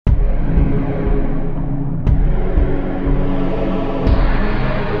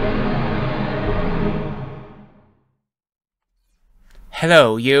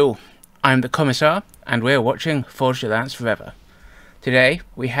Hello you, I'm TheCommissar and we're watching Forge the Lance Forever. Today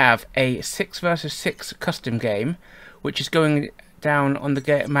we have a 6 vs 6 custom game which is going down on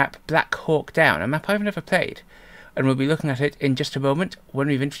the map Black Hawk Down, a map I've never played, and we'll be looking at it in just a moment when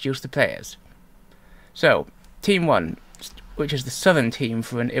we've introduced the players. So, Team 1, which is the southern team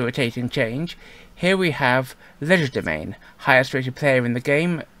for an irritating change. Here we have Legerdemain, highest rated player in the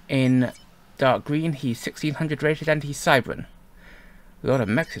game in dark green. He's 1600 rated and he's Cybran. A lot of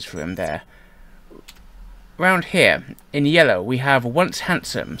mexes for him there. Round here, in yellow, we have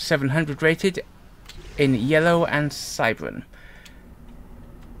OnceHandsome, 700 rated in yellow and Cybran.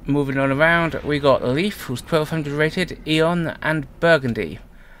 Moving on around, we got Leaf, who's 1200 rated, Eon and Burgundy.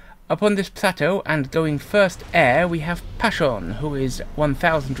 Up on this plateau and going first air, we have Pashon, who is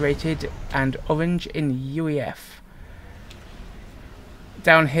 1000 rated and orange in UEF.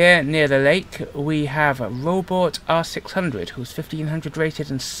 Down here near the lake, we have Robot R600, who's 1500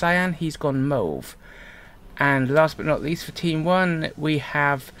 rated and cyan. He's gone mauve. And last but not least for Team 1, we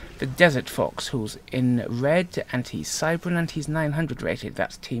have the Desert Fox, who's in red and he's Cybran and he's 900 rated.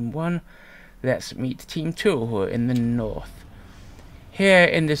 That's Team 1. Let's meet Team 2, who are in the north. Here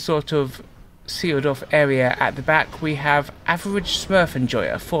in this sort of sealed off area at the back, we have Average Smurf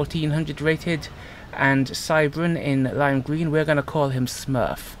Enjoyer, 1400 rated and Cybran in lime green. We're going to call him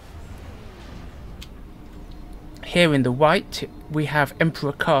Smurf. Here in the white, we have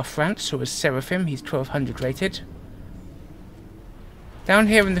EmperorKarlFranz, who is Seraphim. He's 1200 rated. Down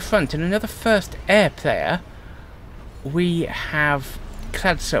here in the front, and another first air player, we have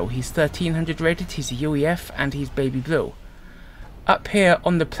Kladsso. He's 1300 rated, he's UEF, and he's baby blue. Up here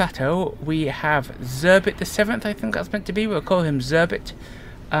on the plateau, we have Zerbit the 7th, I think that's meant to be. We'll call him Zerbit.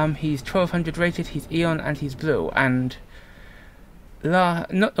 He's 1200 rated, he's Eon, and he's blue. And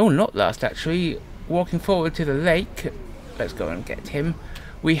not last actually, walking forward to the lake, let's go and get him.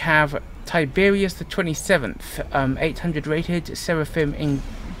 We have Tiberius the 27th, 800 rated, Seraphim in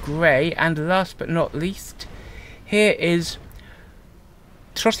grey. And last but not least, here is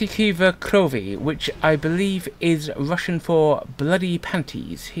Trosikiva Krovi, which I believe is Russian for bloody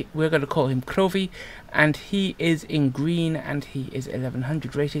panties. We're going to call him Krovi, and he is in green and he is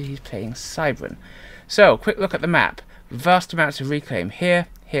 1100 rated. He's playing Cybran. So, quick look at the map. Vast amounts of reclaim. Here,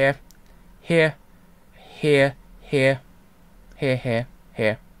 here, here, here, here, here, here,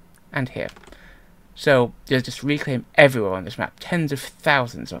 here, and here. So, there's just reclaim everywhere on this map. Tens of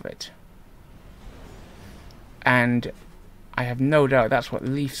thousands of it. And I have no doubt that's what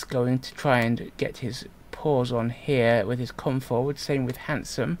Leaf's going to try and get his paws on here with his com forward. Same with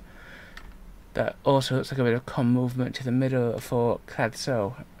Handsome. That also looks like a bit of com movement to the middle for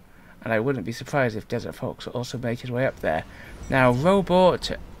kladsso. And I wouldn't be surprised if Desert Fox also made his way up there. Now,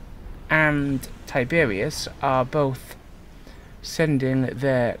 Robot and Tiberius are both sending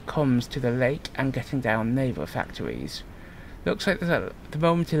their comms to the lake and getting down naval factories. Looks like there's at the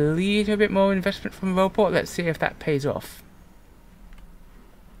moment a little bit more investment from Robot. Let's see if that pays off.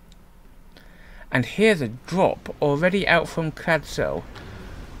 And here's a drop already out from kladsso,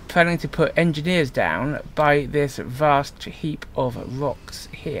 planning to put engineers down by this vast heap of rocks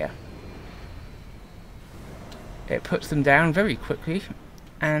here. It puts them down very quickly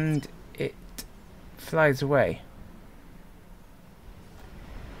and it flies away.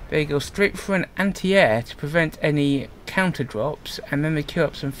 They go straight for an anti-air to prevent any counter drops, and then they kill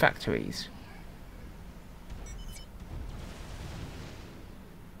up some factories.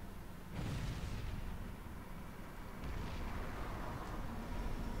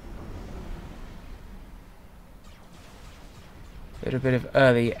 Little bit of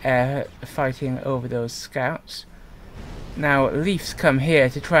early air fighting over those scouts. Now Leafs come here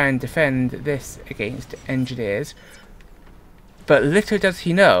to try and defend this against engineers, but little does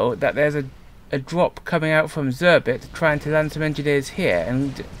he know that there's a drop coming out from Zerbit trying to land some engineers here,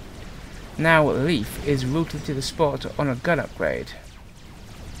 and now Leaf is routed to the spot on a gun upgrade.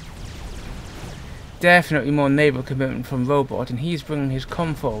 Definitely more naval commitment from Robot, and he's bringing his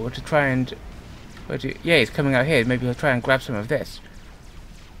com forward to try and yeah, he's coming out here. Maybe he'll try and grab some of this.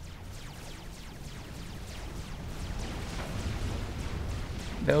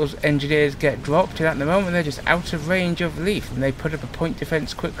 Those engineers get dropped, and at the moment they're just out of range of Leaf, and they put up a point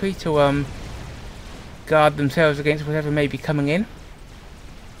defense quickly to guard themselves against whatever may be coming in.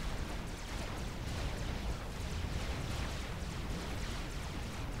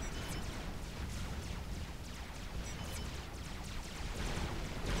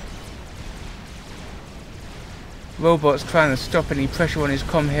 Robot's trying to stop any pressure on his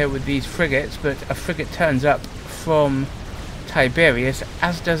comm here with these frigates, but a frigate turns up from Tiberius,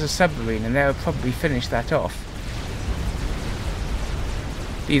 as does a submarine, and they'll probably finish that off.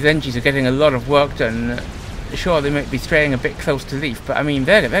 these engines are getting a lot of work done. Sure, they might be straying a bit close to leaf, but I mean,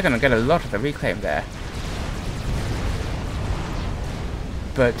 they're going to get a lot of the reclaim there.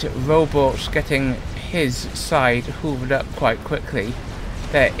 But Robort's getting his side hoovered up quite quickly.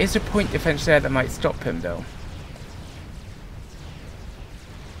 There is a point defense there that might stop him, though.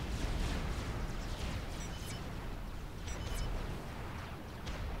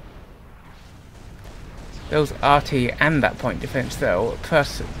 Those RT and that point defense, though,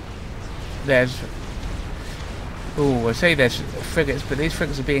 plus there's... ooh, I'll say there's frigates, but these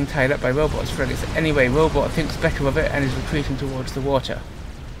frigates are being tied up by Robort's frigates. Anyway, Robort thinks better of it and is retreating towards the water.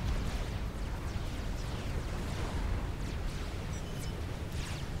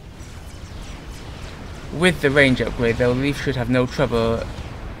 With the range upgrade, though, Leaf should have no trouble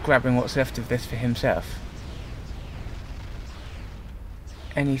grabbing what's left of this for himself.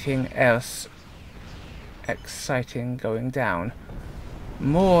 Anything else exciting going down?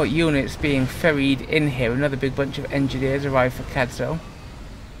 More units being ferried in here. Another big bunch of engineers arrive for kladsso.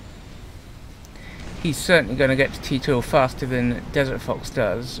 He's certainly going to get to T2 faster than Desert Fox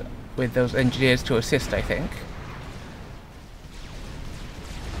does, with those engineers to assist, I think.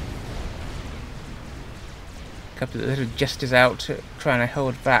 A couple of little jesters out trying to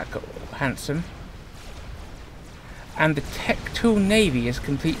hold back Handsome. And the Tech 2 Navy is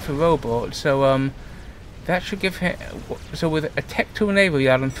complete for Robot, so that should give him... so with a Tech 2 naval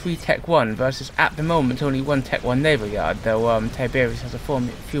yard and 3 Tech 1 versus at the moment only 1 Tech 1 naval yard, though Tiberius has a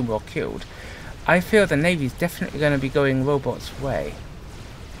few more killed, I feel the Navy's definitely going to be going Robot's way.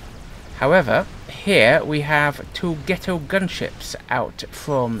 However, here we have 2 ghetto gunships out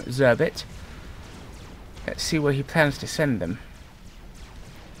from Zerbit. Let's see where he plans to send them.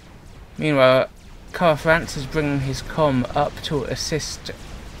 Meanwhile, KarlFranz is bringing his comm up to assist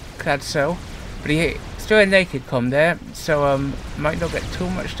kladsso, but he still a naked comm there, so might not get too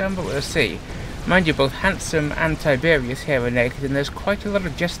much done, but we'll see. Mind you, both Handsome and Tiberius here are naked, and there's quite a lot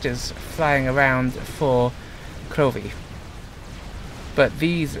of jesters flying around for Clovey. But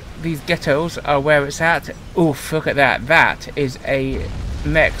these ghettos are where it's at. Oof, look at that. That is a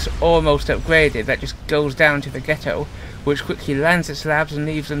mech's almost upgraded. That just goes down to the ghetto, which quickly lands its labs and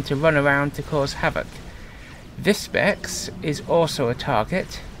leaves them to run around to cause havoc. This mech's is also a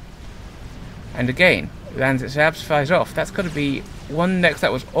target. And again, lands its labs, flies off. That's got to be one mech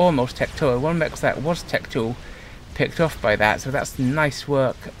that was almost Tech 2, and one mech that was Tech 2 picked off by that, so that's nice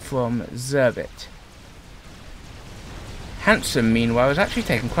work from Zerbit. Handsome, meanwhile, is actually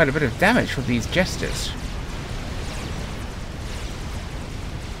taking quite a bit of damage from these jesters.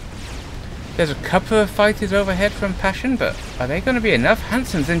 There's a couple of fighters overhead from Pashon, but are they going to be enough?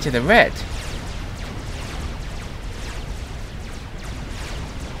 Handsome's into the red.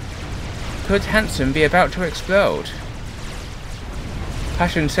 Could Handsome be about to explode?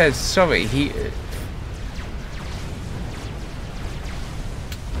 Pashon says sorry,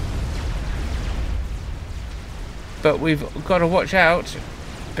 but we've got to watch out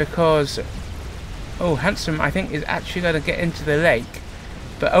because Handsome, I think, is actually going to get into the lake.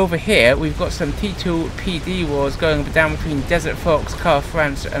 But over here we've got some T2 PD wars going down between Desert Fox,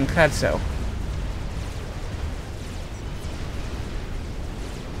 KarlFranz and kladsso.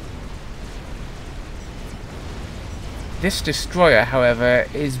 This destroyer, however,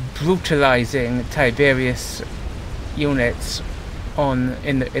 is brutalizing Tiberius units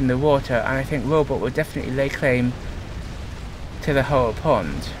in the water, and I think Robot will definitely lay claim to the whole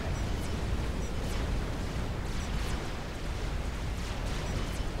pond.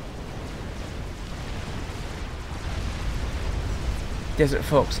 Desert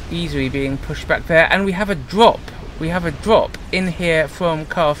Fox easily being pushed back there, and we have a drop. We have a drop in here from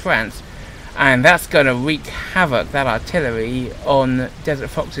KarlFranz. And that's going to wreak havoc, that artillery, on Desert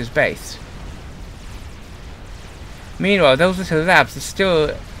Fox's base. Meanwhile, those little labs are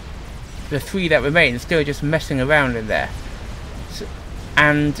still, the 3 that remain, are still just messing around in there.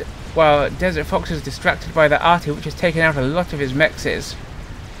 And while Desert Fox is distracted by the arty, which has taken out a lot of his mexes,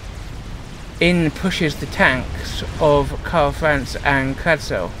 in pushes the tanks of KarlFranz and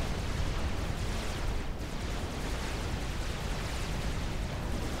kladsso.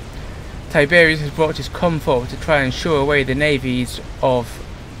 Tiberius has brought his comm forward to try and shore away the navies of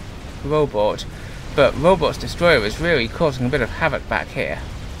Robot, but Robot's destroyer is really causing a bit of havoc back here.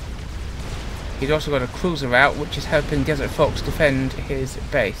 He's also got a cruiser out, which is helping Desert Fox defend his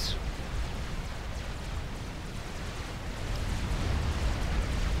base.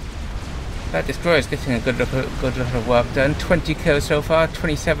 That destroyer is getting a good lot of work done. 20 kills so far,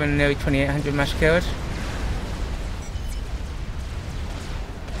 27, nearly 2800 mass killed.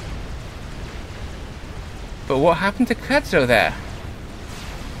 But what happened to kladsso there?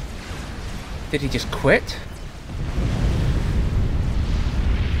 Did he just quit?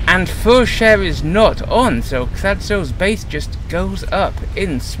 And full share is not on, so Kladso's base just goes up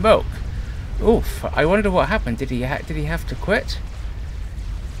in smoke. Oof, I wonder what happened. Did he have to quit?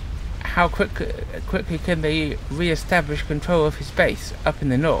 How quickly can they re-establish control of his base up in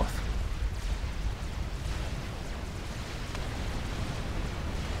the north?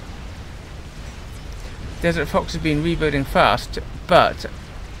 Desert Fox has been rebuilding fast, but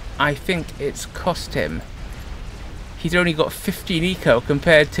I think it's cost him. He's only got 15 eco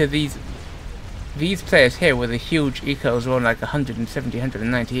compared to these players here with the huge ecos are on like 170,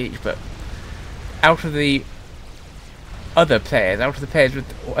 190 each, but out of the other players, out of the players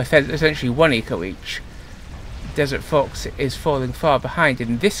with essentially 1 eco each, Desert Fox is falling far behind,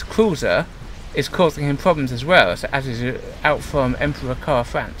 and this cruiser is causing him problems as well, as is out from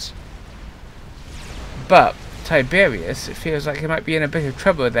EmperorKarlFranz. But Tiberius, it feels like he might be in a bit of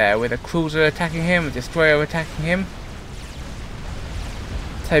trouble there with a cruiser attacking him, a destroyer attacking him.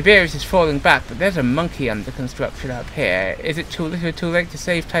 Tiberius is falling back, but there's a monkey under construction up here. Is it too little too late to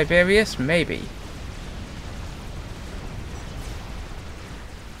save Tiberius? Maybe.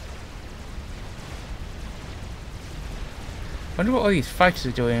 I wonder what all these fighters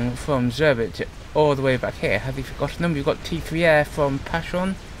are doing from Zerbit all the way back here. Have they forgotten them? We've got T3 Air from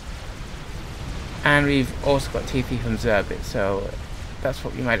Pashon. And we've also got T3 from Zerbit, so that's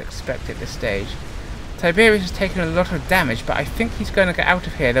what we might expect at this stage. Tiberius has taken a lot of damage, but I think he's going to get out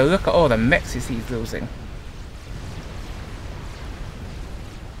of here, though. Look at all the mexes he's losing.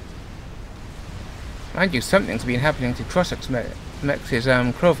 Mind you, something's been happening to Trossak's mexes,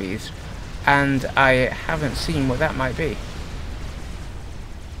 Krovies, and I haven't seen what that might be.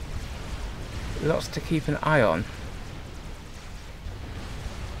 Lots to keep an eye on.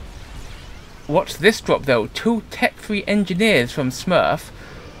 Watch this drop though, 2 tech-free engineers from Smurf.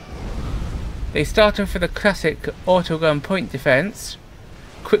 They start off with a classic autogun point defense,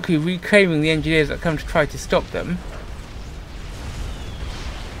 quickly reclaiming the engineers that come to try to stop them.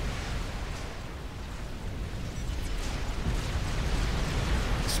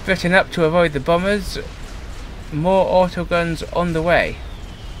 Splitting up to avoid the bombers, more autoguns on the way.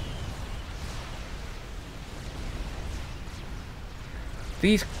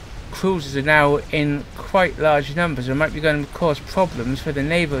 These cruisers are now in quite large numbers and might be going to cause problems for the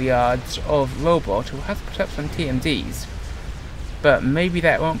naval yards of Robot, who has put up some TMDs, but maybe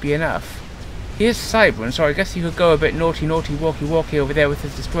that won't be enough. Here's Cybran, so I guess he could go a bit naughty walky over there with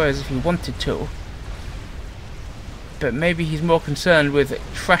his destroyers if he wanted to, but maybe he's more concerned with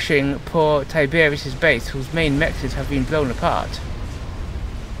trashing poor Tiberius' base, whose main mexes have been blown apart.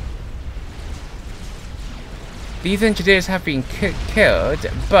 These engineers have been killed,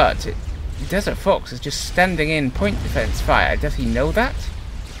 but Desert Fox is just standing in point defense fire. Does he know that?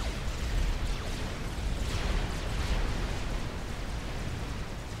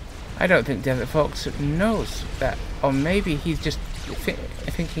 I don't think Desert Fox knows that, or maybe he's just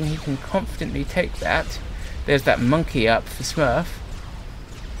thinking he can confidently take that. There's that monkey up for Smurf.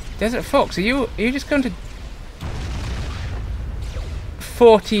 Desert Fox, are you just going to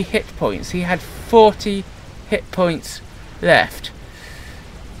 40 hit points? He had 40 hit points left.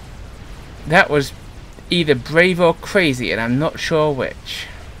 That was either brave or crazy, and I'm not sure which.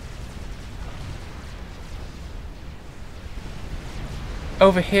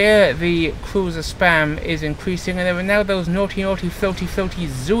 Over here the cruiser spam is increasing, and there are now those naughty floaty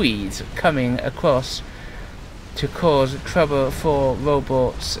Zuis coming across to cause trouble for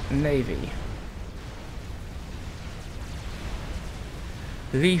Robot's navy.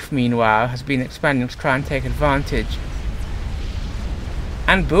 Leaf, meanwhile, has been expanding to try and take advantage.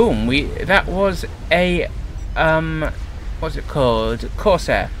 And boom, that was a what's it called?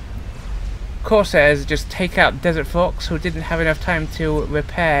 Corsair. Corsairs just take out Desert Fox, who didn't have enough time to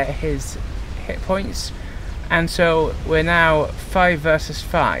repair his hit points, and so we're now 5 versus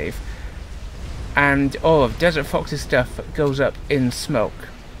 5, and all of Desert Fox's stuff goes up in smoke,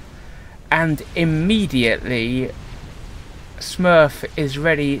 and immediately Smurf is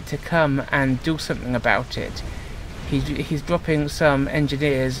ready to come and do something about it. He's dropping some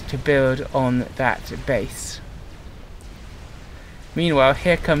engineers to build on that base. Meanwhile,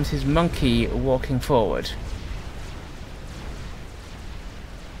 here comes his monkey walking forward.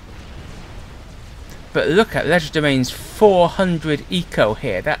 But look at Legerdemain's 400 eco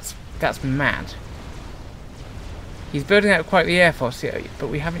here. That's mad. He's building out quite the air force here, but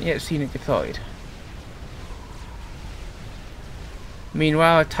we haven't yet seen it deployed.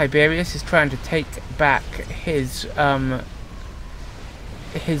 Meanwhile, Tiberius is trying to take back his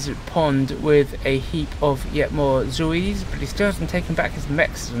pond with a heap of yet more Zuis, but he still hasn't taken back his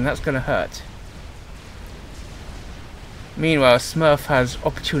mechs, and that's going to hurt. Meanwhile, Smurf has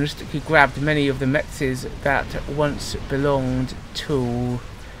opportunistically grabbed many of the mexes that once belonged to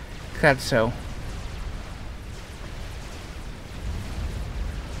Kladsso.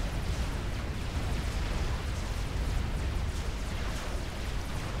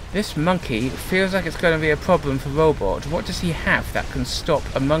 This monkey feels like it's going to be a problem for Robot. What does he have that can stop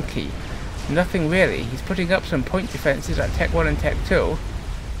a monkey? Nothing really. He's putting up some point defenses at Tech 1 and Tech 2.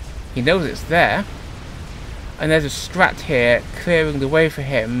 He knows it's there. And there's a Strat here clearing the way for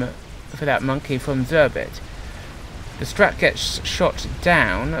him, for that monkey from Zerbit. The Strat gets shot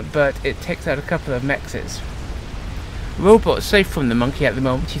down, but it takes out a couple of mexes. Robot's safe from the monkey at the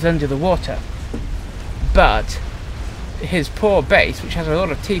moment. He's under the water. But his poor base, which has a lot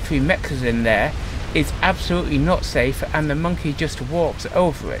of T3 mexes in there, is absolutely not safe, and the monkey just walks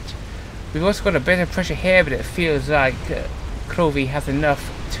over it. We've also got a bit of pressure here, but it feels like Clovey has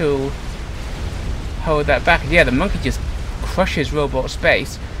enough to hold that back. Yeah, the monkey just crushes Robot's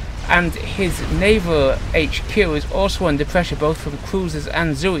base, and his naval HQ is also under pressure, both from cruisers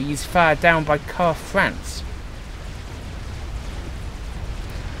and Zuis fired down by KarlFranz.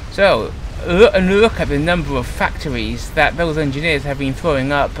 So, look at the number of factories that those engineers have been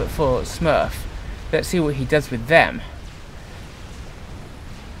throwing up for Smurf. Let's see what he does with them.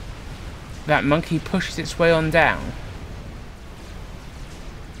 That monkey pushes its way on down.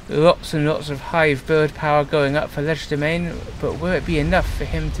 Lots and lots of hive bird power going up for Legerdemain, but will it be enough for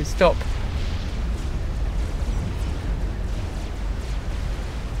him to stop?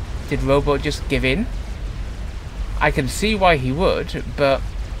 Did Robot just give in? I can see why he would, but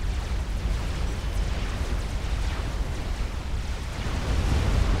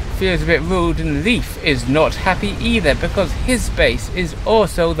feels a bit rude, and Leaf is not happy either because his base is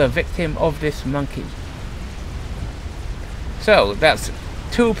also the victim of this monkey. So that's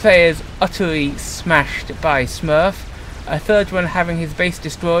 2 players utterly smashed by Smurf, a third one having his base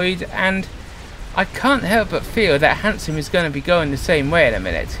destroyed, and I can't help but feel that Handsome is going to be going the same way in a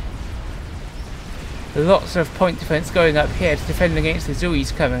minute. Lots of point defense going up here to defend against the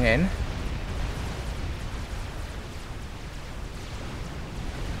Zuis coming in.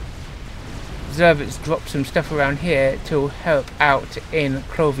 Zerbit's dropped some stuff around here to help out in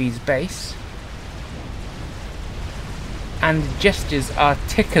Clovey's base. And gestures are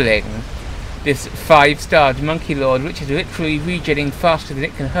tickling this 5-starred Monkey Lord, which is literally regenerating faster than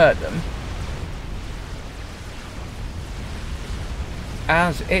it can hurt them,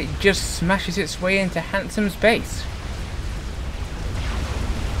 as it just smashes its way into Handsome's base.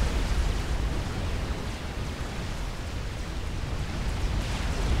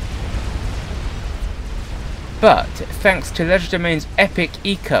 But thanks to Legerdemain's epic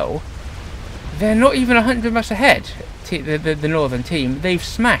eco, they're not even 100 miles ahead. The northern team, they've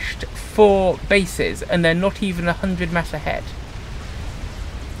smashed 4 bases and they're not even 100 miles ahead.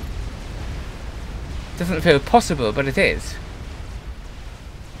 Doesn't feel possible, but it is.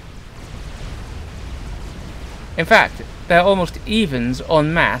 In fact, they're almost evens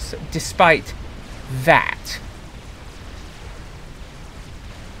en masse despite that.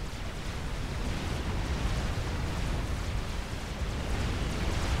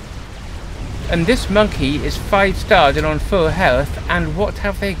 And this monkey is 5-starred and on full health, and what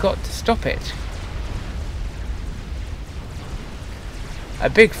have they got to stop it? A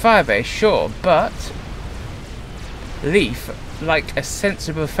big firebase, sure, but Leaf, like a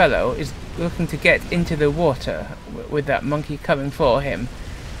sensible fellow, is looking to get into the water with that monkey coming for him.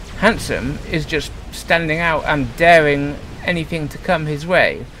 Handsome is just standing out and daring anything to come his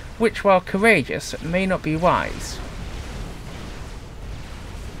way, which, while courageous, may not be wise.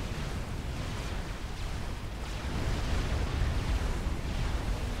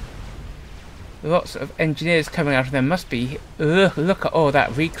 Lots of engineers coming out of them. Must be. Look at all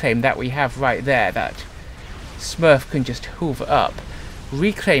that reclaim that we have right there that Smurf can just hoover up.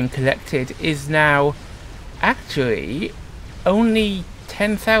 Reclaim collected is now actually only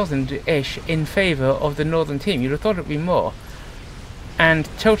 10,000-ish in favour of the northern team. You'd have thought it would be more. And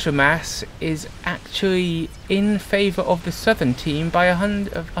total mass is actually in favour of the southern team by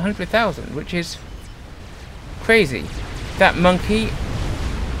 100,000, which is crazy. That monkey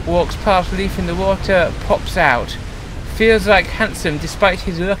walks past Leaf in the water, pops out. Feels like Handsome, despite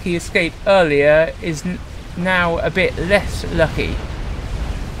his lucky escape earlier, is now a bit less lucky.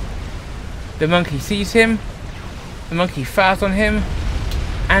 The monkey sees him, the monkey fires on him,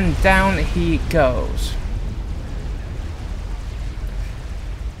 and down he goes.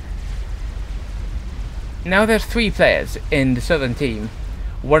 Now there's 3 players in the southern team.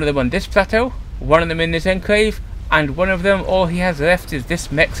 One of them on this plateau, one of them in this enclave, and one of them, all he has left is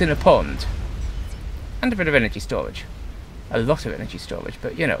this mech in a pond. And a bit of energy storage. a lot of energy storage,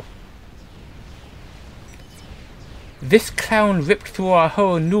 but you know. This clown ripped through our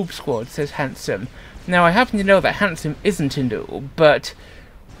whole noob squad, says Handsome. Now I happen to know that Handsome isn't a noob, but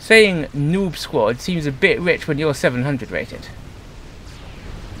saying noob squad seems a bit rich when you're 700 rated.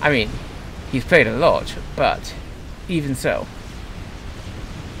 I mean, he's played a lot, but even so.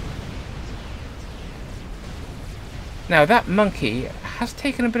 Now that monkey has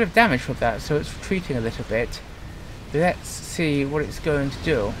taken a bit of damage from that, so it's retreating a little bit. Let's see what it's going to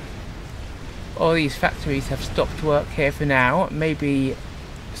do. All these factories have stopped work here for now. Maybe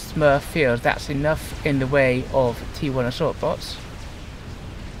Smurf feels that's enough in the way of T1 assault bots.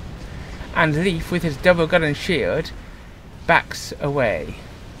 And Leaf, with his double gun and shield, backs away.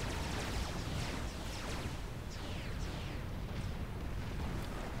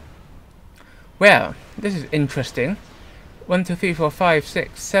 Well, this is interesting. 1, 2, 3, 4, 5,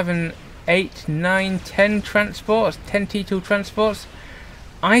 6, 7, 8, 9, 10 transports, 10 T2 transports.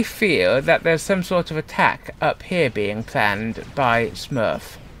 I fear that there's some sort of attack up here being planned by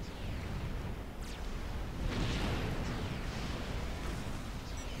Smurf.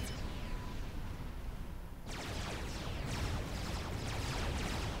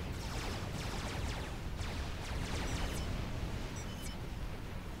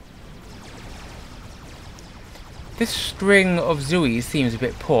 This string of Zoes seems a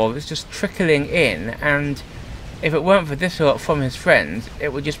bit poor. It's just trickling in, and if it weren't for this lot from his friends,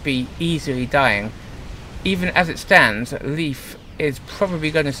 it would just be easily dying. Even as it stands, Leaf is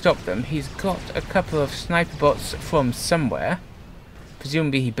probably going to stop them. He's got a couple of sniper bots from somewhere.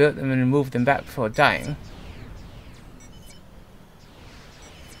 Presumably he built them and moved them back before dying.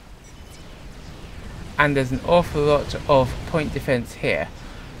 And there's an awful lot of point defense here.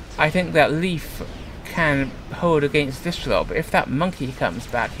 I think that Leaf can hold against this lot, but if that monkey comes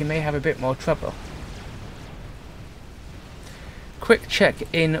back, he may have a bit more trouble. Quick check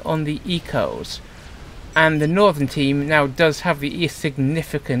in on the ecos, and the northern team now does have the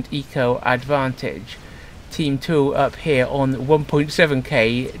significant eco advantage. Team 2 up here on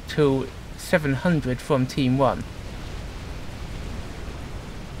 1.7k to 700 from Team 1.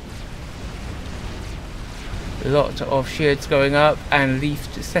 A lot of shields going up, and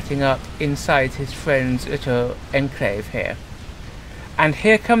Leaf setting up inside his friend's little enclave here. And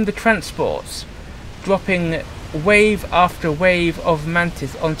here come the transports, dropping wave after wave of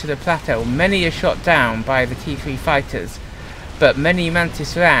Mantis onto the plateau. Many are shot down by the T3 fighters, but many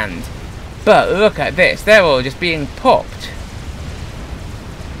Mantis land. But look at this, they're all just being popped.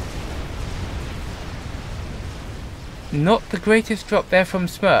 Not the greatest drop there from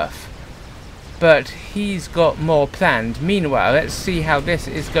Smurf, but he's got more planned. Meanwhile, let's see how this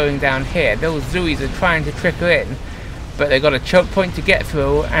is going down here. Those Zoes are trying to trickle in, but they've got a choke point to get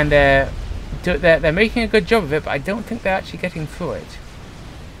through, and they're making a good job of it, but I don't think they're actually getting through it.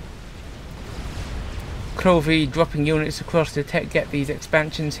 Clovey dropping units across to get these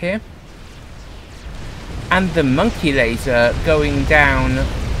expansions here. And the monkey laser going down,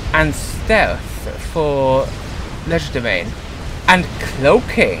 and stealth for Legerdemain. And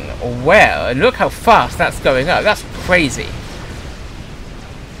cloaking, well, and look how fast that's going up. That's crazy.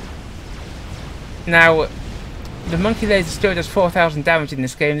 Now, the monkey laser still does 4,000 damage in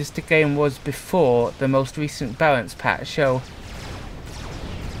this game. This game was before the most recent balance patch, so...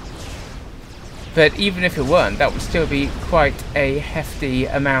 But even if it weren't, that would still be quite a hefty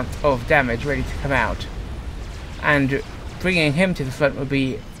amount of damage ready to come out. And bringing him to the front would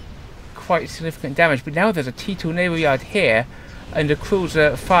be quite significant damage. But now there's a T2 naval yard here, and the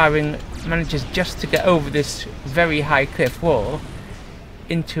cruiser firing manages just to get over this very high cliff wall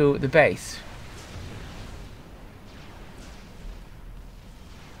into the base.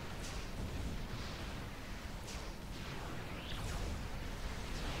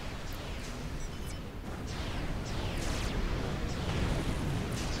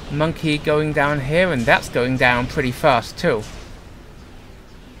 Monkey going down here, and that's going down pretty fast too.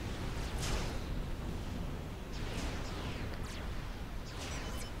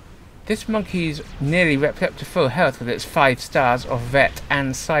 This monkey's nearly repped up to full health with its 5 stars of vet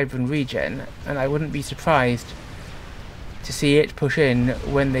and Cybran regen, and I wouldn't be surprised to see it push in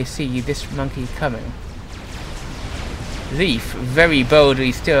when they see this monkey coming. Leaf very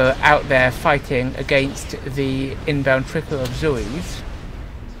boldly still out there fighting against the inbound trickle of Zoes.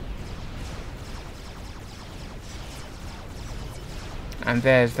 And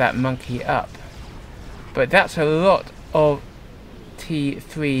there's that monkey up. But that's a lot of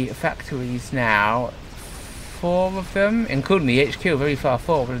T3 factories now. 4 of them, including the HQ very far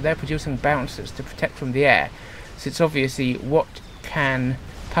forward, they're producing bouncers to protect from the air. So it's obviously what can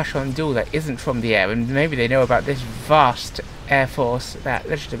Pashon do that isn't from the air, and maybe they know about this vast air force that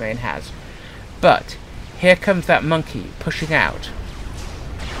Legerdemain has. But here comes that monkey pushing out.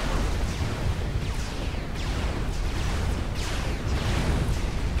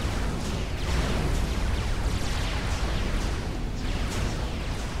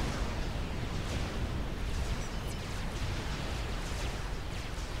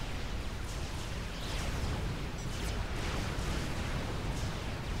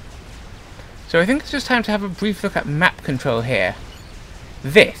 So I think it's just time to have a brief look at map control here.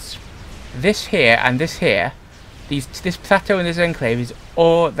 This here, and this here, this plateau and this enclave is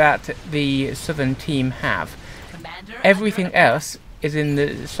all that the southern team have. Everything else is in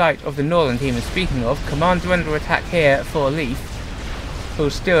the sight of the northern team, and speaking of, Commander under attack here for Leaf,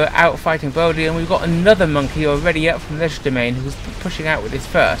 who's still out fighting Bodhi, and we've got another monkey already up from Legerdemain who's pushing out with his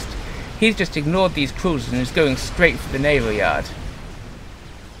first. He's just ignored these cruisers and is going straight for the naval yard.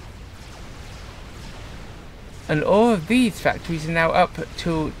 And all of these factories are now up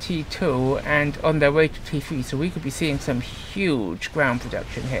to T2 and on their way to T3, so we could be seeing some huge ground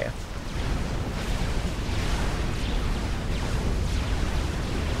production here.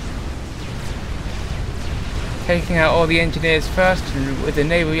 Taking out all the engineers first, and with the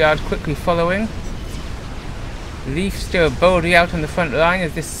naval yard quickly following. Leaf still boldly out on the front line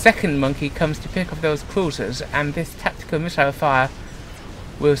as this second monkey comes to pick up those cruisers, and this tactical missile fire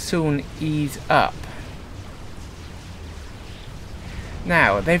will soon ease up.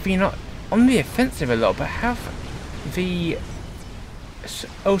 Now, they've been on the offensive a lot, but have the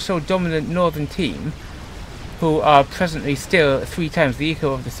also dominant northern team, who are presently still 3 times the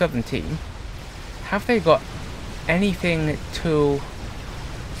equal of the southern team, have they got anything to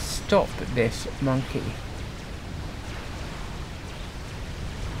stop this monkey?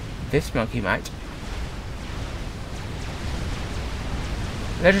 This monkey might.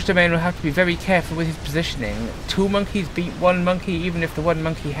 Legerdemain will have to be very careful with his positioning. 2 monkeys beat 1 monkey, even if the 1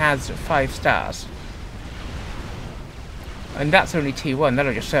 monkey has 5 stars. And that's only T1,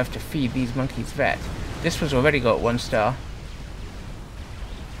 that'll just serve to feed these monkeys vet. This one's already got 1 star.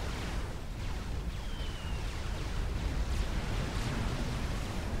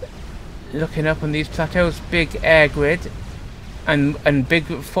 Looking up on these plateaus, big air grid, and big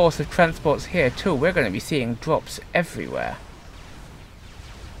force of transports here too. We're going to be seeing drops everywhere.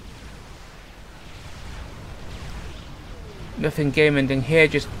 Nothing game ending here,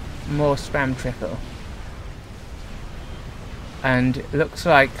 just more spam trickle. And looks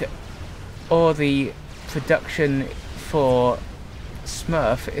like all the production for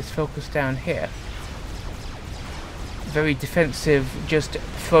Smurf is focused down here. Very defensive, just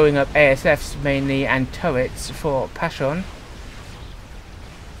throwing up ASFs mainly and turrets for Pashon.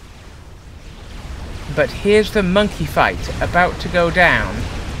 But here's the monkey fight about to go down.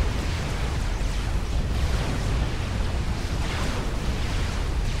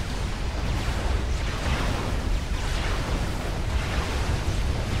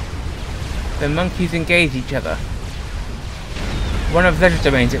 The monkeys engage each other. One of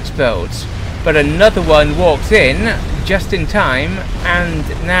Legerdemain's explodes, but another one walks in just in time, and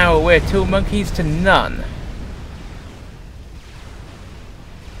now we're 2 monkeys to none.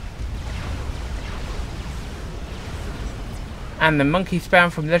 And the monkey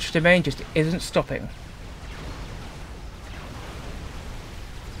spam from Legerdemain just isn't stopping.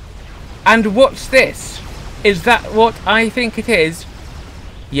 And what's this? Is that what I think it is?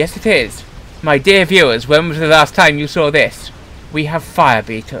 Yes, it is. My dear viewers, when was the last time you saw this? We have fire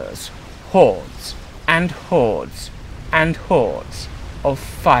beaters. Hordes and hordes and hordes of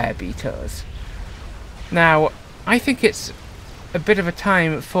fire beaters. Now, I think it's a bit of a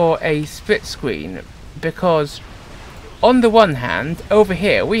time for a split screen, because on the one hand, over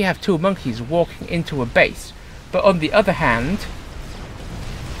here we have 2 monkeys walking into a base, but on the other hand,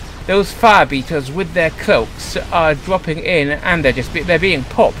 those fire beaters with their cloaks are dropping in, and they're being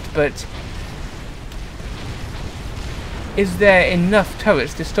popped, but is there enough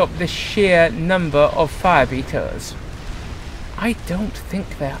turrets to stop the sheer number of fire beaters? I don't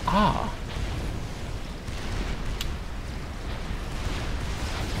think there are.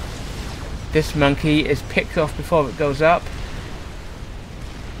 This monkey is picked off before it goes up,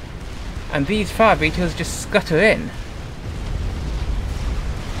 and these fire beaters just scutter in.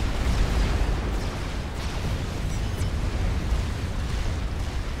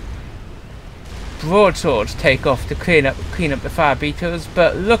 Broadswords take off to clean up the fire beaters,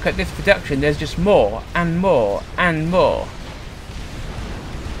 but look at this production, there's just more and more and more.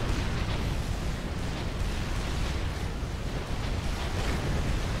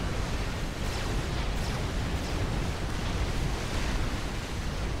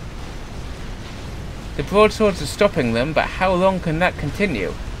 The broadswords are stopping them, but how long can that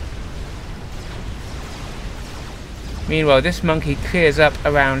continue? Meanwhile, this monkey clears up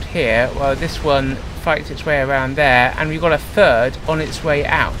around here, while this one fights its way around there, and we've got a third on its way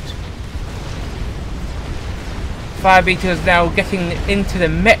out. Fire Beetle is now getting into the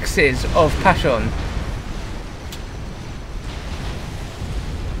mexes of Pashon.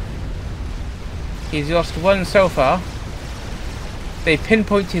 He's lost one so far. They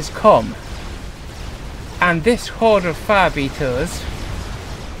pinpoint his comm. And this horde of fire beetles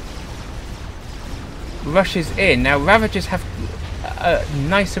rushes in. Now Ravagers have a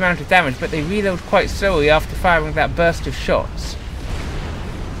nice amount of damage, but they reload quite slowly after firing that burst of shots.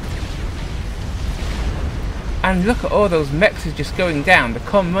 And look at all those mechs just going down. The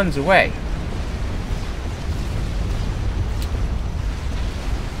comm runs away.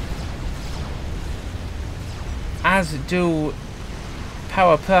 As do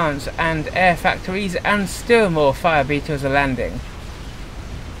power plants and air factories, and still more fire beetles are landing.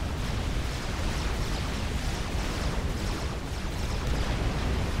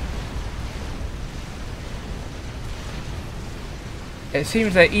 It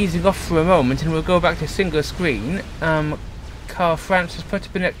seems they're easing off for a moment, and we'll go back to single screen. KarlFranz has put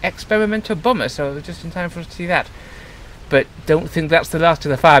up an experimental bomber, so it was just in time for us to see that. But don't think that's the last of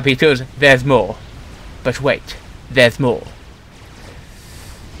the fire beetles. There's more. But wait, there's more.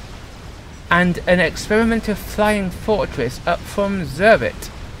 And an experimental flying fortress up from Zerbit.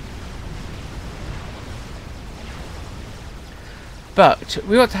 But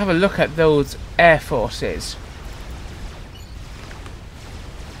we ought to have a look at those air forces.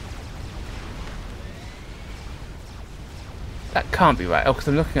 That can't be right. Oh, because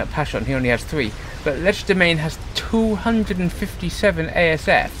I'm looking at Pashon, he only has 3. But Legerdemain has 257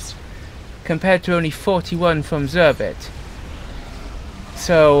 ASFs, compared to only 41 from Zerbit.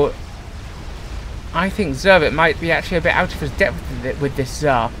 So I think Zerbit might be actually a bit out of his depth with this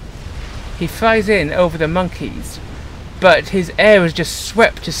Tsar. He flies in over the monkeys, but his air is just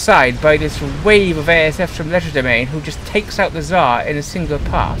swept aside by this wave of ASFs from Legerdemain, who just takes out the Tsar in a single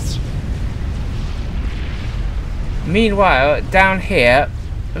pass. Meanwhile, down here,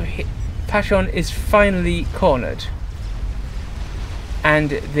 Pashon is finally cornered, and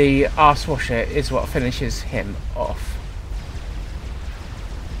the arse washer is what finishes him off.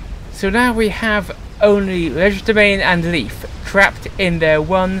 So now we have only Legerdemain and Leaf trapped in their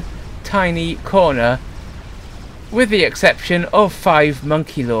one tiny corner, with the exception of 5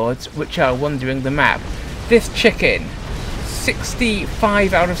 monkey lords which are wandering the map. This chicken,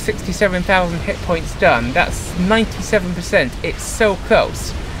 65 out of 67,000 hit points done. That's 97%. It's so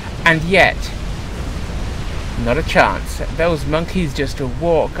close, and yet not a chance. Those monkeys just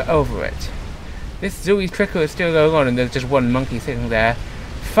walk over it. This Zooey's trickle is still going on, and there's just one monkey sitting there.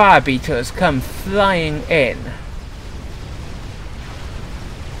 Fire beetles come flying in.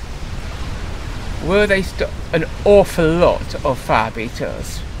 Were they an awful lot of fire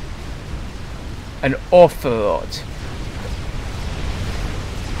beetles? An awful lot.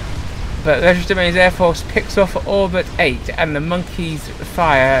 But Legerdemain's Air Force picks off all but 8, and the monkey's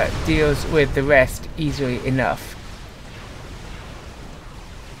fire deals with the rest easily enough.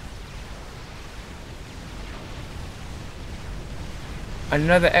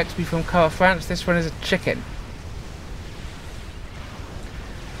 Another XP from KarlFranz. This one is a chicken.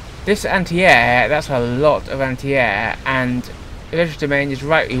 This anti-air, that's a lot of anti-air, and Legerdemain is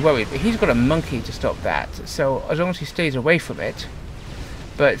rightly worried, but he's got a monkey to stop that, so as long as he stays away from it.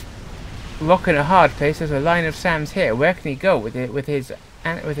 But rock in a hard place, there's a line of SAMs here. Where can he go with it, with his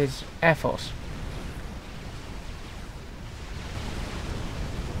Air Force?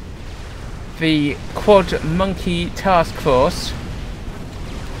 The Quad Monkey Task Force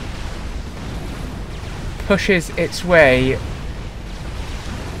pushes its way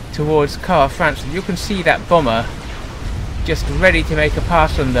towards KarlFranz. You can see that bomber just ready to make a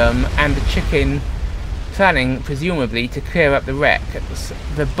pass on them, and the chicken planning, presumably, to clear up the wreck.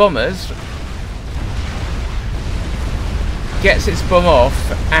 The bombers gets its bomb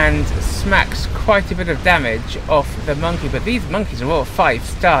off and smacks quite a bit of damage off the monkey, but these monkeys are all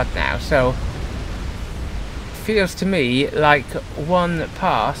 5-starred now, so feels to me like one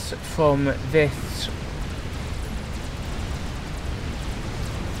pass from this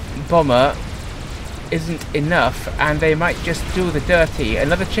bomber isn't enough, and they might just do the dirty.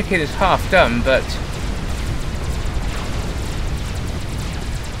 Another chicken is half done, but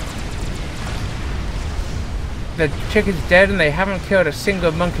the chicken's dead and they haven't killed a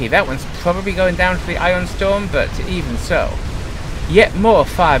single monkey. That one's probably going down to the Ion Storm, but even so. Yet more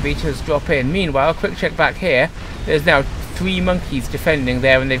fire beetles drop in. Meanwhile, quick check back here, there's now 3 monkeys defending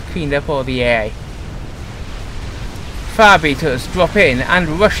there, and they've cleaned up all the AA. fire beetles drop in and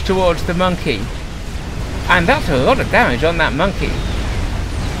rush towards the monkey. And that's a lot of damage on that monkey.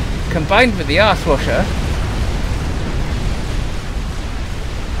 Combined with the arse washer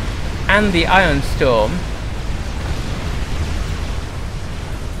and the iron storm.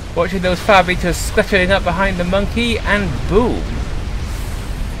 Watching those fire beetles scuttling up behind the monkey, and boom!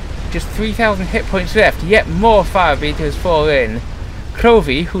 Just 3,000 hit points left, yet more fire beetles fall in.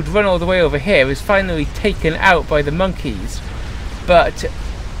 Clovey, who'd run all the way over here, is finally taken out by the monkeys. But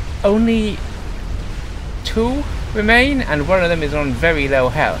only 2 remain, and one of them is on very low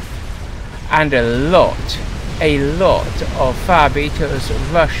health. And a lot of fire beetles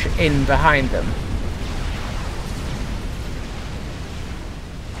rush in behind them.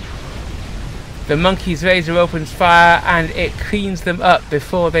 The monkey's laser opens fire and it cleans them up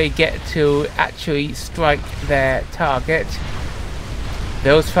before they get to actually strike their target.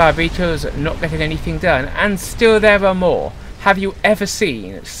 Those fire beetles not getting anything done, and still there are more. Have you ever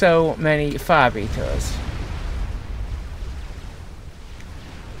seen so many fire beetles?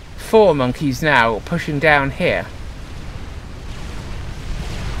 4 monkeys now pushing down here.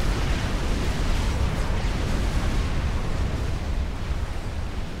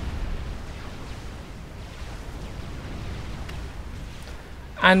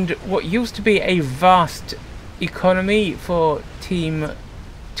 And what used to be a vast economy for Team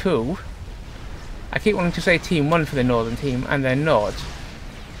 2, I keep wanting to say Team 1 for the northern team, and they're not.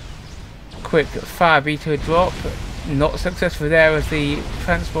 Quick fire beetle drop, not successful there as the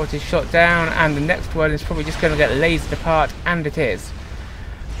transport is shot down, and the next one is probably just going to get lasered apart, and it is.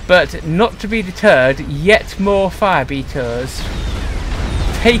 But not to be deterred, yet more fire beetles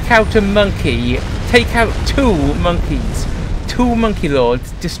take out a monkey, take out 2 monkeys. 2 monkey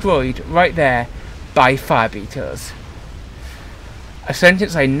lords destroyed right there by fire beetles. A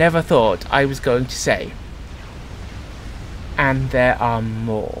sentence I never thought I was going to say. And there are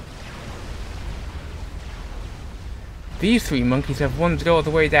more. These 3 monkeys have wandered all the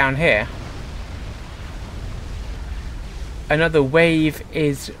way down here. Another wave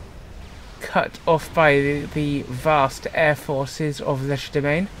is cut off by the vast air forces of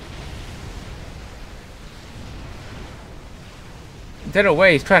Legerdemain. Don't know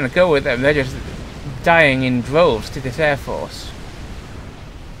where he's trying to go with them, they're just dying in droves to this air force.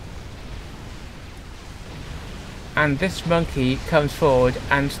 And this monkey comes forward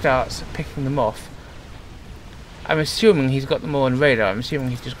and starts picking them off. I'm assuming he's got them all on radar. I'm assuming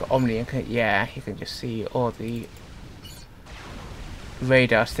he's just got Omni and yeah, he can just see all the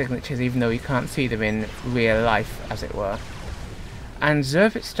radar signatures, even though you can't see them in real life, as it were. And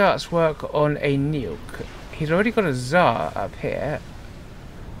Zervit starts work on a nuke. He's already got a Tsar up here.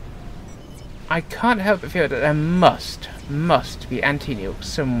 I can't help but feel that there must be anti-nukes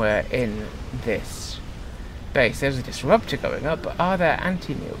somewhere in this base. There's a disruptor going up, but are there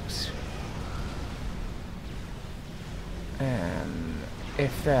anti-nukes?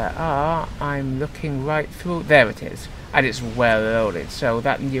 If there are, I'm looking right through. There it is. And it's well loaded, so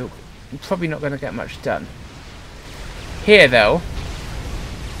that nuke probably not going to get much done. Here though,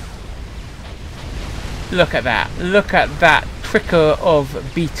 look at that. Look at that trickle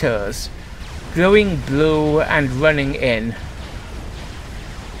of beaters. Glowing blue and running in.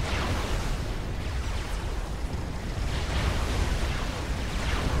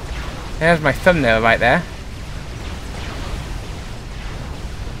 There's my thumbnail right there.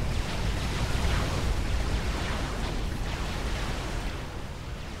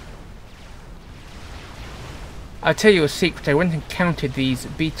 I'll tell you a secret. I went and counted these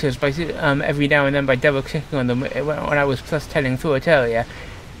beaters by every now and then by double clicking on them when I was +10ing through it earlier.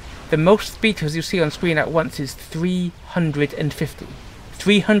 The most beaters you see on screen at once is 350.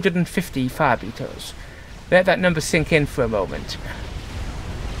 350 fire beetles. Let that number sink in for a moment.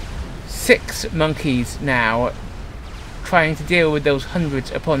 6 monkeys now trying to deal with those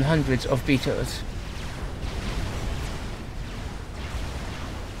hundreds upon hundreds of beetles.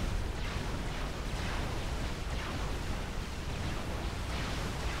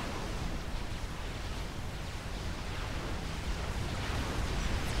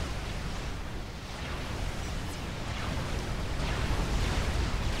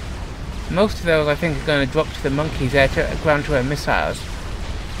 Most of those I think are going to drop to the monkeys' ground-to-air missiles,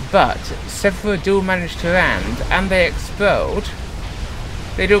 but several do manage to land, and they explode.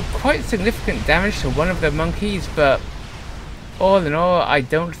 They do quite significant damage to one of the monkeys, but all in all, I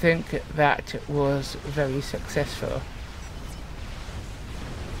don't think that was very successful.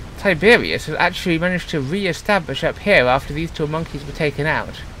 Tiberius has actually managed to re-establish up here after these 2 monkeys were taken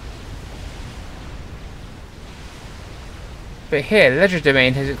out. But here,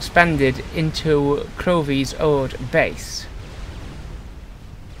 Legerdemain has expanded into Crovy's old base.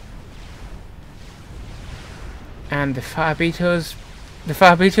 And the fire beetles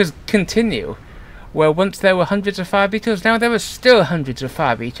continue. Where once there were hundreds of fire beetles, now there are still hundreds of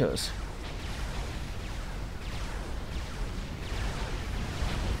fire beetles.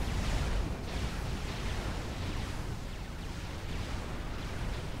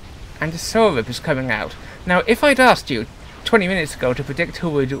 And the Soul Rip is coming out. Now, if I'd asked you 20 minutes ago to predict who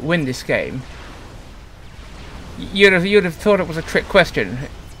would win this game, you'd have thought it was a trick question.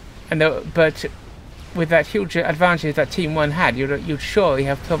 But with that huge advantage that Team 1 had, you'd surely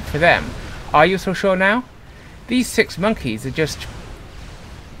have thumped for them. Are you so sure now? These 6 monkeys are just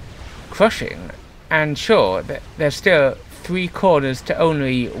crushing. And sure, there's still 3 corners to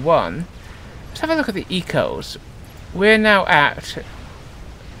only 1. Let's have a look at the ecos. We're now at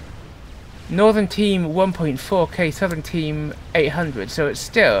Northern Team 1.4k, Southern Team 800, so it's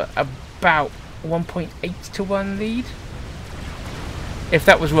still about 1.8 to 1 lead. If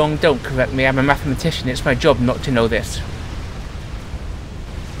that was wrong, don't correct me, I'm a mathematician, it's my job not to know this.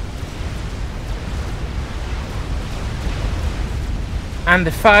 And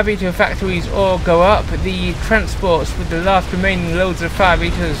the fire beetle factories all go up, the transports with the last remaining loads of fire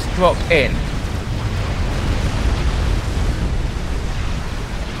beetles drop in.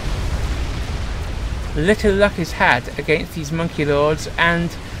 Little luck is had against these monkey lords, and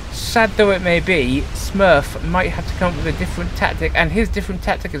sad though it may be, Smurf might have to come up with a different tactic, and his different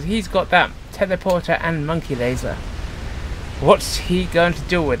tactic is he's got that teleporter and monkey laser. What's he going to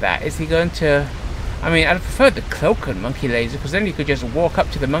do with that? Is he going to... I mean, I'd prefer the cloak and monkey laser, because then you could just walk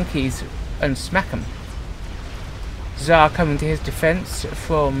up to the monkeys and smack them. Tsar coming to his defense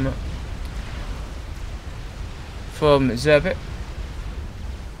from Zerbit.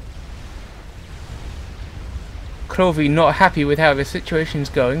 Clovey not happy with how the situation's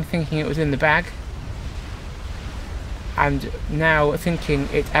going, thinking it was in the bag, and now thinking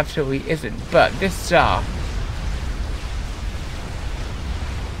it absolutely isn't. But this Tsar,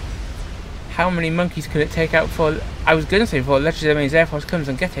 how many monkeys could it take out for? I was going to say before Legerdemain's Air Force comes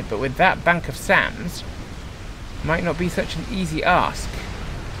and get it, but with that bank of SAMs, might not be such an easy ask.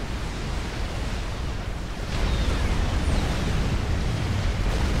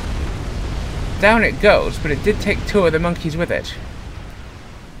 Down it goes, but it did take 2 of the monkeys with it.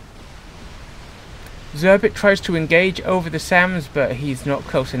 Zerbit tries to engage over the SAMs, but he's not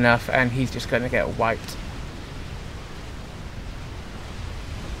close enough, and he's just going to get wiped.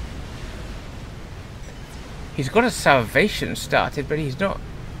 He's got a salvation started, but he's not...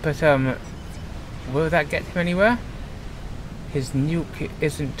 But, will that get him anywhere? His nuke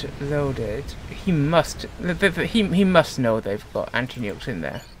isn't loaded. He must... He must know they've got anti-nukes in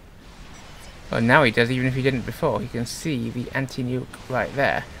there. Well, now he does, even if he didn't before. He can see the anti-nuke right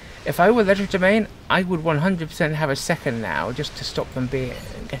there. If I were Legerdemain, I would 100% have a second now, just to stop them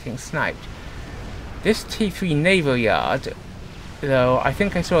getting sniped. This T3 naval yard, though, I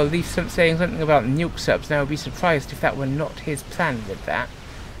think I saw Leaf saying something about nuke subs, and I would be surprised if that were not his plan with that.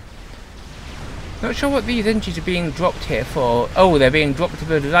 Not sure what these engines are being dropped here for. Oh, they're being dropped to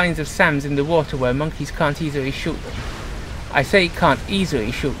build lines of SAMs in the water where monkeys can't easily shoot them. I say can't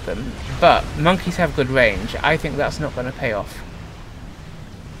easily shoot them, but monkeys have good range. I think that's not going to pay off.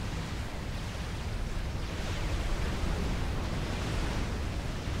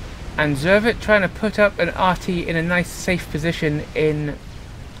 And Zervit trying to put up an RT in a nice safe position in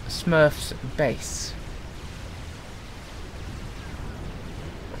Smurf's base.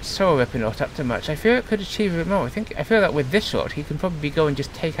 Soul Ripper not up to much. I feel it could achieve a bit more. I feel that with this shot he can probably go and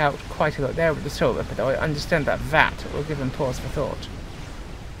just take out quite a lot there with the Soul Ripper, though I understand that will give him pause for thought.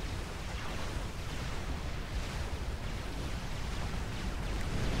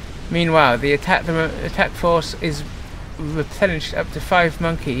 Meanwhile, the attack force is replenished up to 5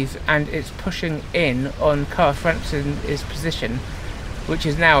 monkeys, and it's pushing in on KarlFranz's position, which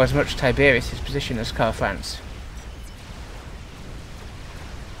is now as much Tiberius' position as KarlFranz.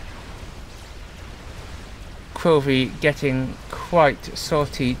 Crovey getting quite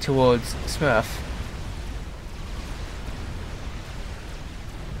salty towards Smurf.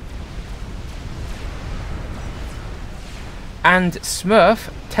 And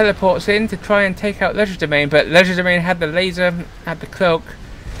Smurf teleports in to try and take out Legerdemain, but Legerdemain had the laser, had the cloak.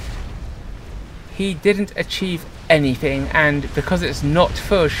 He didn't achieve anything, and because it's not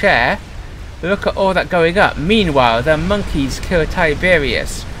full share, look at all that going up. Meanwhile, the monkeys kill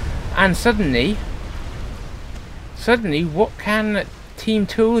Tiberius, and suddenly, what can Team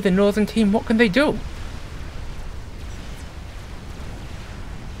 2, the Northern Team, what can they do?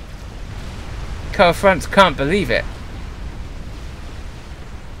 KarlFranz can't believe it.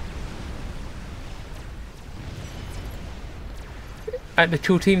 The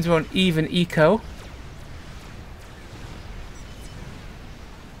two teams are on even eco.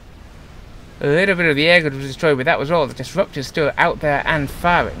 A little bit of the air grid was destroyed, but that was all. The disruptor's still out there and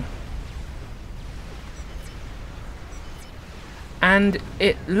firing. And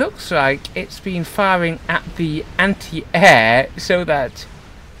it looks like it's been firing at the anti-air so that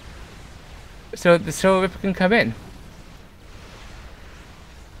the Solar Ripper can come in.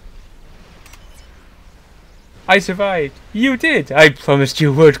 I survived. You did. I promised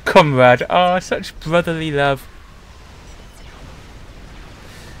you would, comrade. Ah, such brotherly love.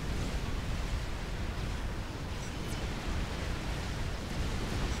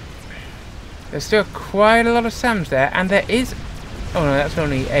 There's still quite a lot of SAMs there, and there is... Oh no, that's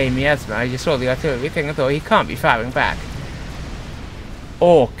only a miasma. I just saw the artillery thing. I thought he can't be firing back.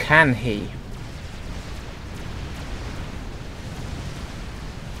 Or can he?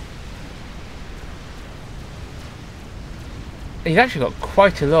 He's actually got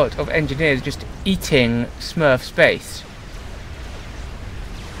quite a lot of engineers just eating Smurf space.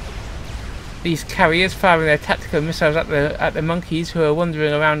 These carriers firing their tactical missiles at the monkeys who are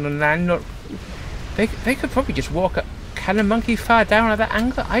wandering around on land. They could probably just walk up. Can a monkey fire down at that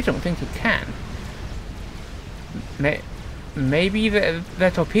angle? I don't think it can. Maybe their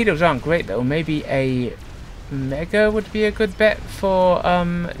torpedoes aren't great though. Maybe a Mega would be a good bet for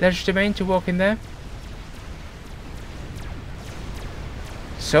Legerdemain to walk in there.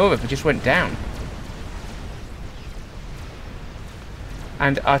 So if it just went down.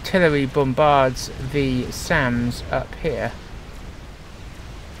 And artillery bombards the SAMs up here.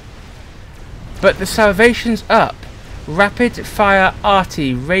 But the Salvation's up. Rapid fire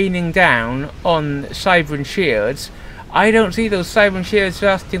arty raining down on Cybran shields. I don't see those Cybran shields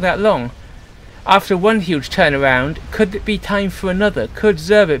lasting that long. After one huge turnaround, could it be time for another? Could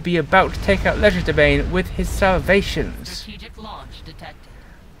Zerbit be about to take out Legerdemain with his Salvations? Strategic launch detected.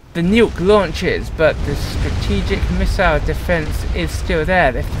 The nuke launches, but the strategic missile defense is still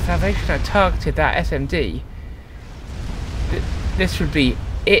there. If the Salvation had targeted that SMD, this would be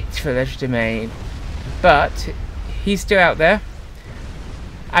it for Legerdemain. But he's still out there.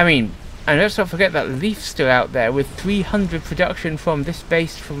 I mean, and let's not forget that Leaf's still out there with 300 production from this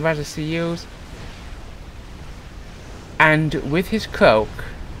base from Raza CUs. And with his cloak,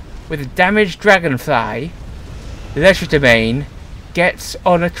 with a damaged Dragonfly, Legerdemain gets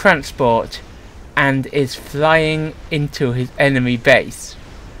on a transport and is flying into his enemy base.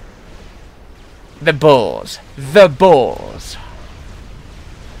 The boars. The boars.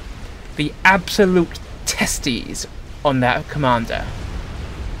 The absolute testes on that commander.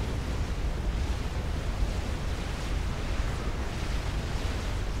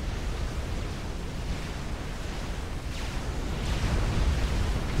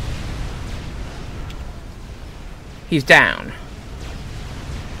 He's down.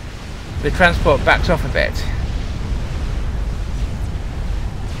 The transport backs off a bit.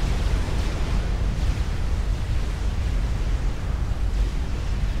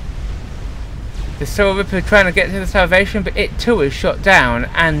 The Soul Ripper trying to get to the Salvation, but it too is shot down,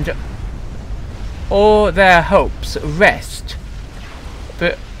 and all their hopes rest.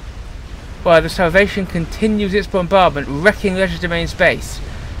 But while the Salvation continues its bombardment, wrecking Legerdemain's base.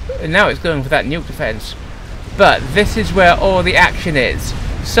 And now it's going for that nuke defense. But this is where all the action is.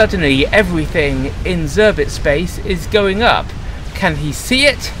 Suddenly everything in Zerbit's space is going up. Can he see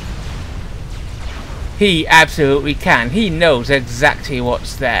it? He absolutely can. He knows exactly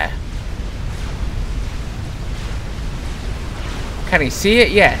what's there. Can he see it?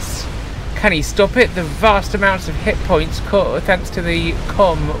 Yes. Can he stop it? The vast amounts of hit points thanks to the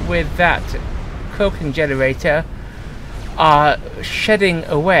comm with that cloaking generator are shedding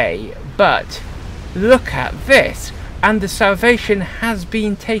away. But look at this. And the Salvation has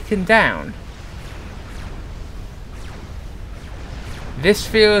been taken down. This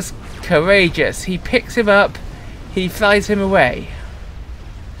feels courageous. He picks him up. He flies him away.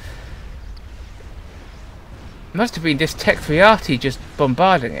 Must have been this Tech Friati just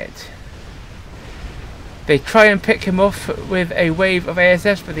bombarding it. They try and pick him off with a wave of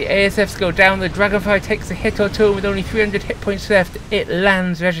ASFs, but the ASFs go down. The Dragonfly takes a hit or two. With only 300 hit points left, it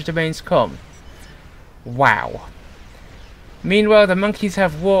lands Legerdemain's comm. Wow. Meanwhile, the monkeys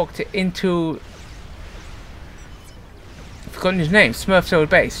have walked into... I've forgotten his name. Smurf's old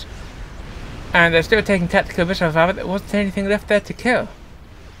base. And they're still taking tactical missiles out of it. There wasn't anything left there to kill.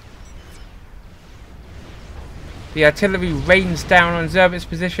 The artillery rains down on Zerbit's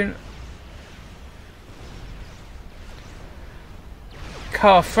position.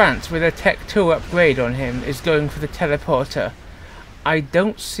 KarlFranz, with a Tech 2 upgrade on him, is going for the teleporter. I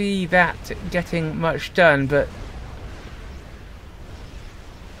don't see that getting much done, but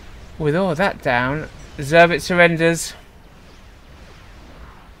with all that down, Zerbit surrenders.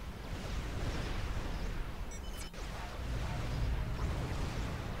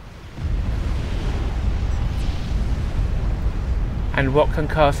 And what can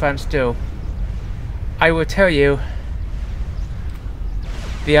KarlFranz do? I will tell you,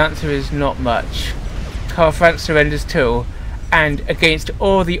 the answer is not much. KarlFranz surrenders too, and against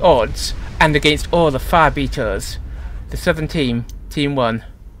all the odds, and against all the fire beaters, the Southern team, Team 1,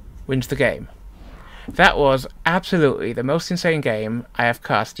 wins the game. That was absolutely the most insane game I have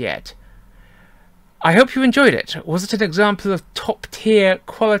cast yet. I hope you enjoyed it. Was it an example of top tier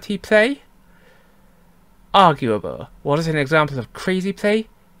quality play? Arguable. Was it an example of crazy play?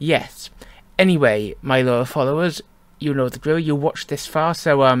 Yes. Anyway, my loyal followers, you know the drill. You watched this far,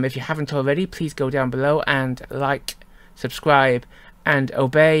 so if you haven't already, please go down below and like, subscribe, and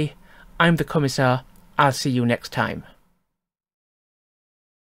obey. I'm TheCommissar. I'll see you next time.